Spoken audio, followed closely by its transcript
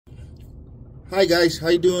Hi guys, how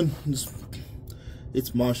you doing?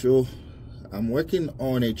 It's Marshall. I'm working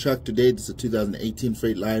on a truck today. This is a 2018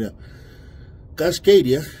 Freightliner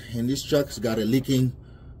Cascadia, and this truck's got a leaking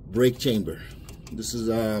brake chamber. This is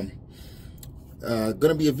gonna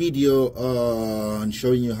be a video on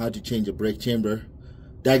showing you how to change a brake chamber,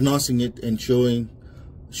 diagnosing it, and showing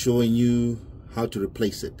you how to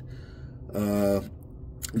replace it.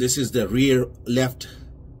 This is the rear left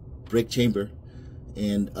brake chamber,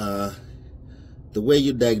 and the way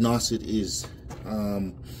you diagnose it is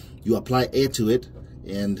you apply air to it,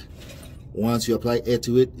 and once you apply air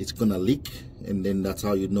to it, it's gonna leak, and then that's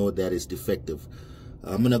how you know that it's defective.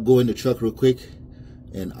 I'm gonna go in the truck real quick,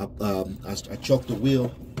 and I choke the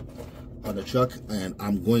wheel on the truck, and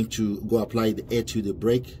I'm going to go apply the air to the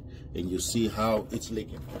brake, and you see how it's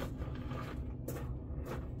leaking.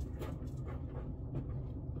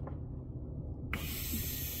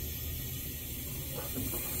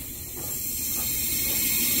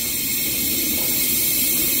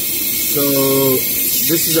 So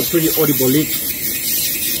this is a pretty audible leak.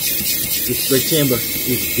 This brake chamber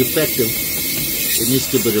is defective. It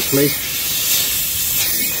needs to be replaced.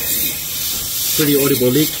 Pretty audible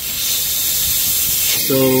leak.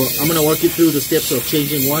 So I'm gonna walk you through the steps of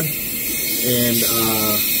changing one, and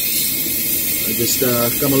just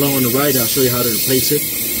come along on the ride. I'll show you how to replace it.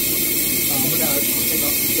 I'm gonna take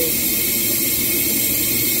off the tape.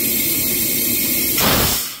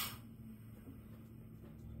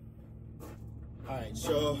 Alright,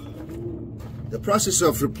 so the process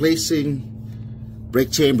of replacing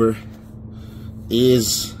brake chamber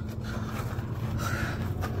is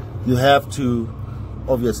you have to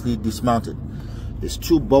obviously dismount it. There's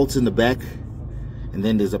two bolts in the back, and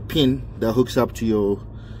then there's a pin that hooks up to your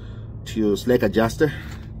slack adjuster.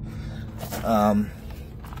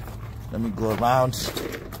 Let me go around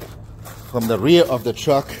from the rear of the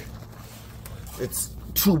truck. It's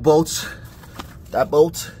two bolts, that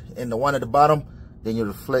bolt and the one at the bottom. Then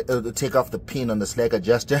you take off the pin on the slack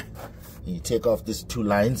adjuster, and you take off these two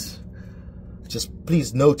lines. Just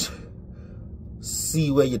please note,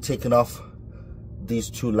 see where you're taking off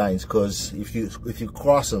these two lines, because if you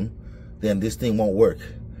cross them, then this thing won't work.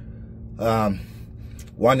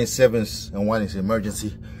 One is service and one is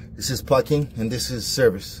emergency. This is parking and this is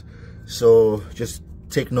service. So just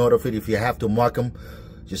take note of it. If you have to mark them,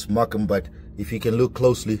 just mark them. But if you can look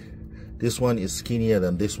closely, this one is skinnier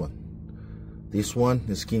than this one. This one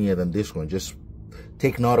is skinnier than this one. Just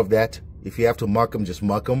take note of that. If you have to mark them, just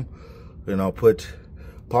mark them. You know, put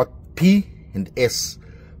P and S.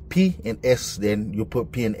 P and S. Then you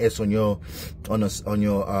put P and S on your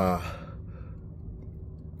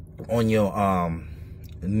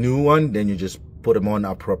new one. Then you just put them on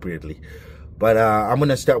appropriately. But I'm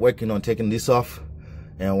gonna start working on taking this off.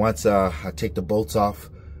 And once I take the bolts off,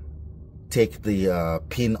 take the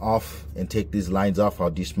pin off, and take these lines off, I'll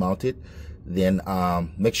dismount it. Then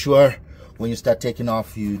make sure when you start taking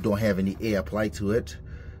off, you don't have any air applied to it.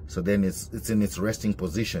 So then it's in its resting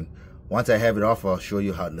position. Once I have it off, I'll show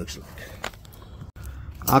you how it looks like.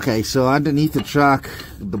 Okay, so underneath the truck,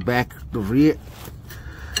 the back, the rear,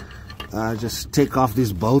 just take off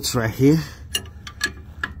these bolts right here.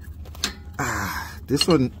 This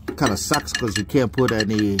one kind of sucks because you can't put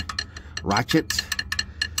any ratchet.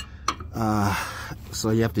 So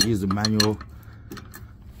you have to use the manual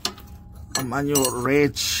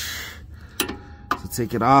wrench to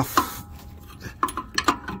take it off.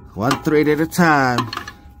 One thread at a time.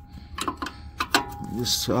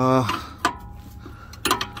 Just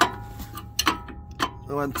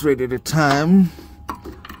one thread at a time.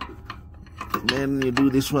 And then you do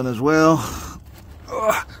this one as well.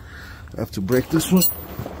 I have to break this one.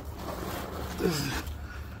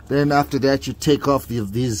 Then after that, you take off the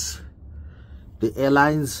air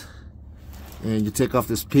lines, and you take off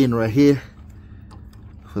this pin right here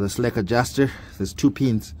for the slack adjuster. There's two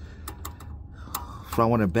pins,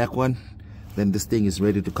 front one and back one. Then this thing is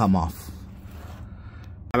ready to come off.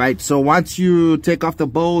 All right, so once you take off the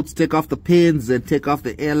bolts, take off the pins, and take off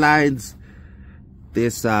the air lines,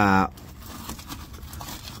 this will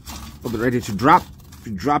be ready to drop.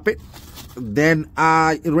 You drop it, then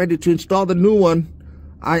you're ready to install the new one.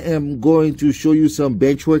 I am going to show you some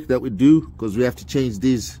bench work that we do, because we have to change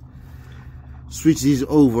these, switch these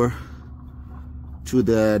over to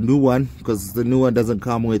the new one, because the new one doesn't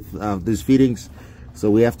come with these fittings. So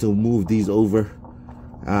we have to move these over.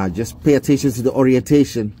 Just pay attention to the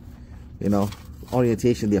orientation. You know,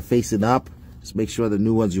 orientation, they're facing up. Just make sure the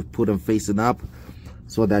new ones, you put them facing up,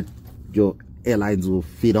 so that your airlines will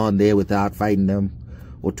fit on there without fighting them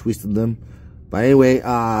or twisting them. But anyway,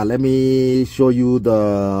 let me show you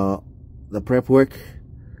the prep work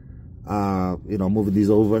you know, moving these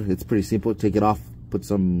over. It's pretty simple. Take it off, put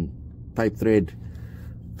some pipe thread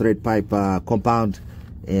pipe compound,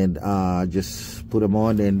 and just put them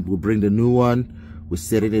on, and we'll bring the new one. We'll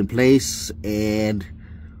set it in place, and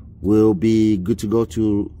we'll be good to go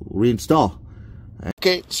to reinstall.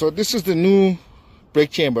 Okay, so this is the new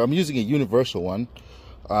brake chamber. I'm using a universal one.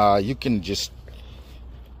 You can just,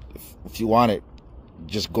 if you want it,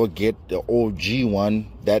 just go get the OG one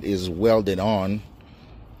that is welded on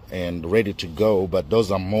and ready to go, but those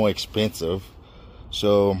are more expensive.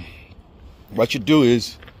 So what you do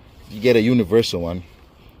is you get a universal one.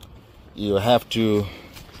 You have to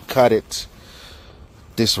cut it,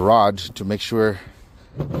 this rod, to make sure,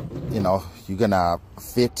 you know, you're gonna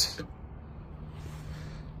fit,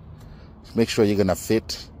 make sure you're gonna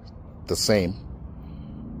fit the same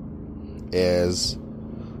as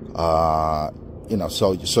you know,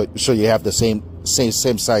 so you have the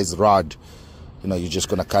same size rod. You know, you're just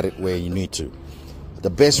gonna cut it where you need to. The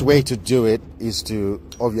best way to do it is to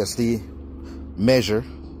obviously measure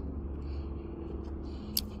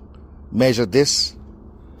this.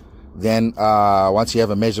 Then once you have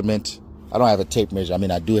a measurement, I don't have a tape measure. I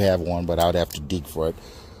mean, I do have one, but I would have to dig for it.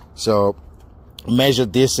 So measure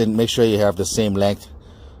this and make sure you have the same length.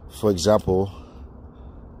 For example,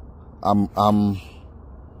 I'm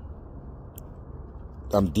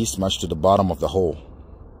this much to the bottom of the hole.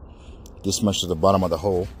 This much to the bottom of the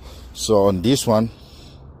hole. So on this one,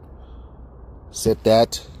 set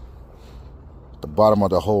that the bottom of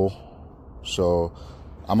the hole. So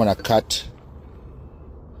I'm gonna cut.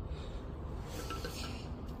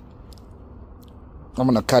 I'm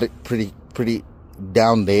gonna cut it pretty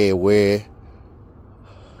down there where,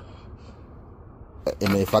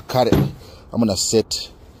 and if I cut it, I'm gonna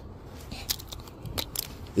set.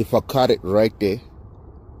 If I cut it right there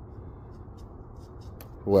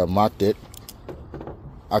where I marked it,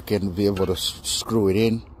 I can be able to screw it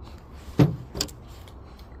in.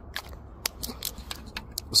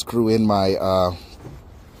 Screw in my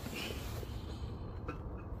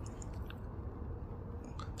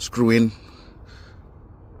screw in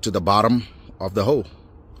to the bottom of the hole.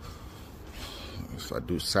 If I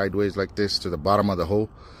do sideways like this to the bottom of the hole,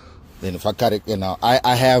 then if I cut it, you know,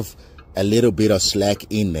 I have a little bit of slack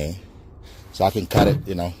in there, so I can cut it,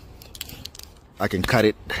 you know, I can cut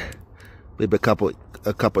it maybe a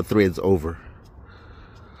couple threads over.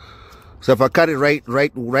 So if I cut it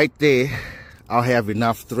right there, I'll have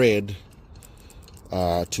enough thread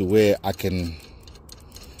to where I can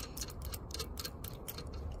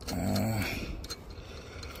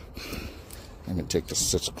let me take the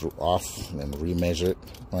set screw off and then remeasure it.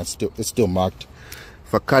 Well, it's still marked.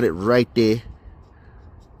 If I cut it right there,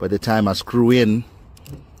 by the time I screw in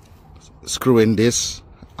this,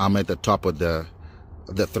 I'm at the top of the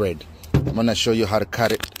thread. I'm gonna show you how to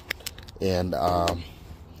cut it, and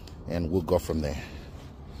we'll go from there.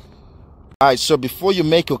 All right, so before you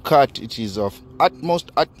make your cut, it is of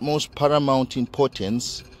utmost paramount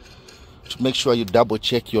importance to make sure you double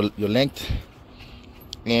check your length,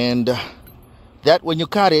 and that when you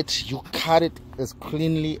cut it as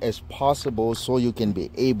cleanly as possible, so you can be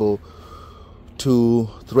able to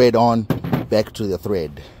thread on back to the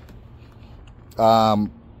thread.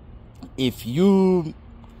 If you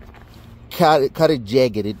cut it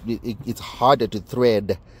jagged, it's harder to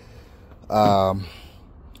thread.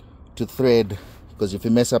 Because if you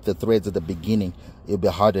mess up the threads at the beginning, it'll be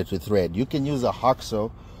harder to thread. You can use a hacksaw,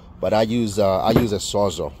 but I use a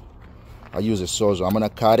sawzall. I'm gonna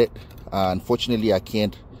cut it. Unfortunately, I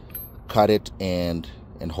can't cut it and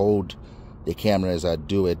hold the camera as I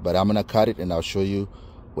do it, but I'm gonna cut it and I'll show you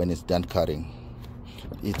when it's done cutting.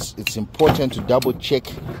 It's important to double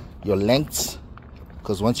check your lengths,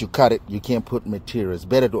 because once you cut it, you can't put material. It's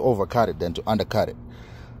better to overcut it than to undercut it.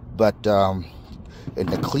 But and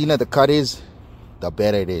the cleaner the cut is, the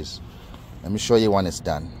better it is. Let me show you when it's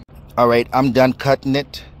done. All right, I'm done cutting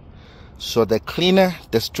it. So the cleaner,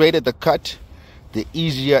 the straighter the cut, the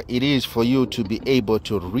easier it is for you to be able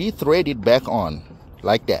to re-thread it back on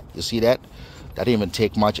like that. You see that? That didn't even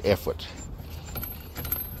take much effort.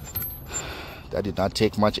 That did not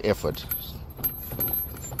take much effort.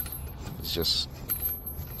 It's just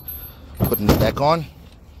putting it back on.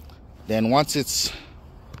 Then once it's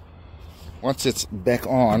back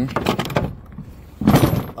on,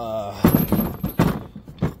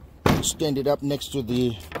 stand it up next to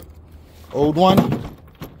the old one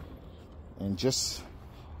and just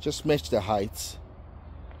match the heights.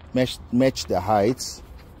 Match the heights.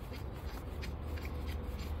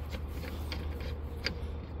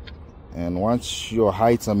 And once your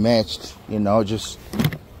heights are matched, you know, just,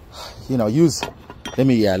 you know, let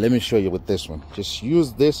me show you with this one. Just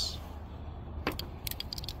use this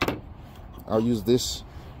I'll use this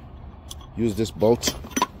bolt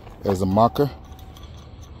as a marker.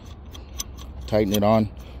 Tighten it on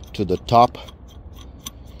to the top.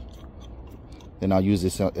 Then I'll use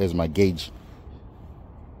this as my gauge.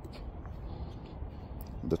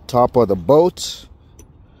 The top of the bolt,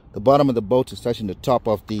 the bottom of the bolt is touching the top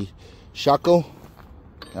of the shackle.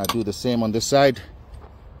 I'll do the same on this side.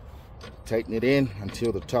 Tighten it in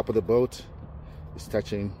until the top of the bolt is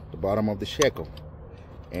touching the bottom of the shackle,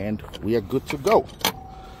 and we are good to go.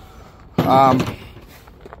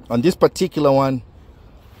 On this particular one,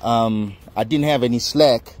 I didn't have any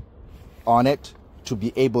slack on it to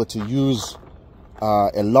be able to use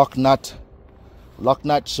a lock nut,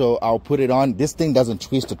 so I'll put it on. This thing doesn't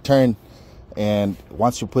twist or turn, and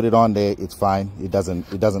once you put it on there, it's fine. It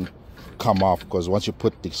doesn't come off, because once you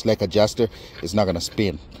put the slack adjuster, it's not gonna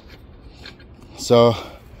spin. So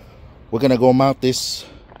we're gonna go mount this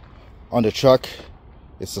on the truck.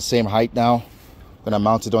 It's the same height now. I'm gonna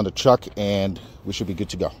mount it on the truck, and we should be good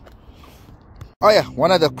to go. Oh yeah,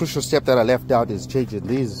 one of the crucial steps that I left out is changing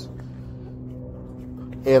these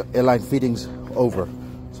airline fittings over.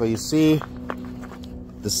 So you see,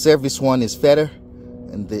 the service one is fatter,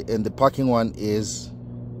 and the parking one is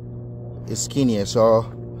skinnier.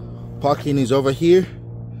 So parking is over here,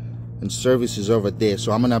 and service is over there.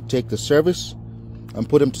 So I'm gonna take the service and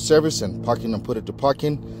put them to service, and parking and put it to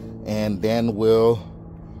parking, and then we'll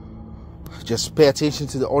just pay attention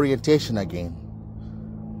to the orientation again.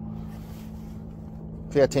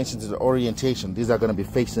 Pay attention to the orientation. These are going to be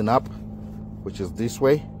facing up, which is this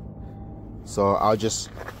way. So I'll just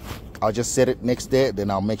set it next there, then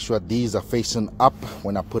I'll make sure these are facing up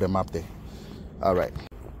when I put them up there. All right,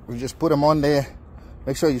 we just put them on there.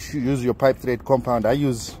 Make sure you use your pipe thread compound. I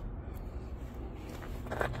use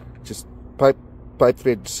just pipe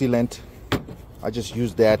thread sealant. I just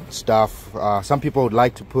use that stuff. Some people would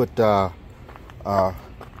like to put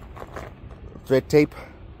thread tape,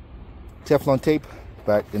 Teflon tape,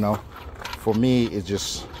 but you know, for me it's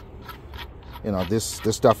just, you know, this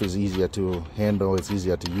stuff is easier to handle, it's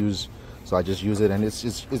easier to use, so I just use it, and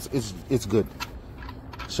it's good.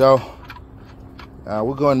 So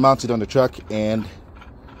we'll go and mount it on the truck, and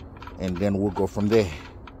then we'll go from there.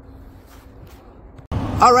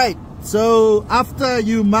 All right, so after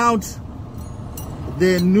you mount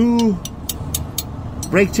the new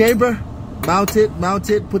brake chamber, mount it,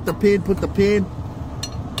 put the pin,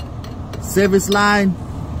 service line,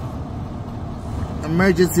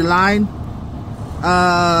 emergency line.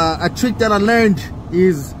 A trick that I learned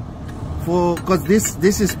is, because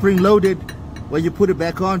this is spring loaded when you put it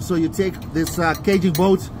back on, so you take this caging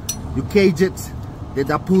bolt, you cage it, then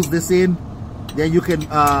that pulls this in, then you can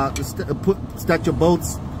start your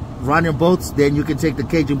bolts, run your bolts, then you can take the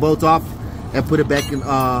caging bolt off and put it back in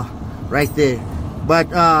right there.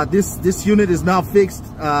 But this unit is now fixed.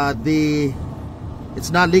 It's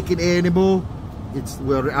not leaking air anymore.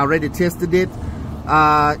 We already tested it.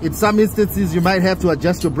 In some instances, you might have to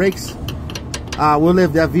adjust your brakes. We'll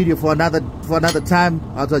leave that video for another time,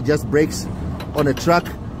 how to adjust brakes on a truck.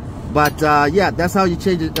 But yeah, that's how you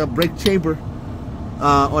change the brake chamber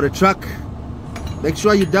on a truck. Make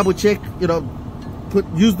sure you double check. You know,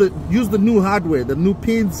 use the new hardware, the new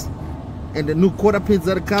pins, and the new quarter pins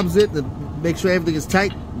that it comes with. And make sure everything is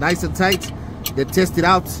tight, nice and tight. Then test it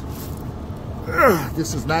out.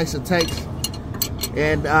 This is nice and tight.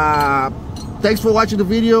 And thanks for watching the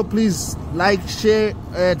video. Please like, share,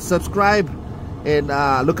 and subscribe, and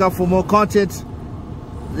look out for more content.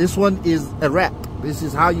 This one is a wrap. This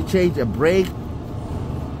is how you change a brake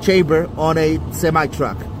chamber on a semi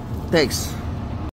truck. Thanks.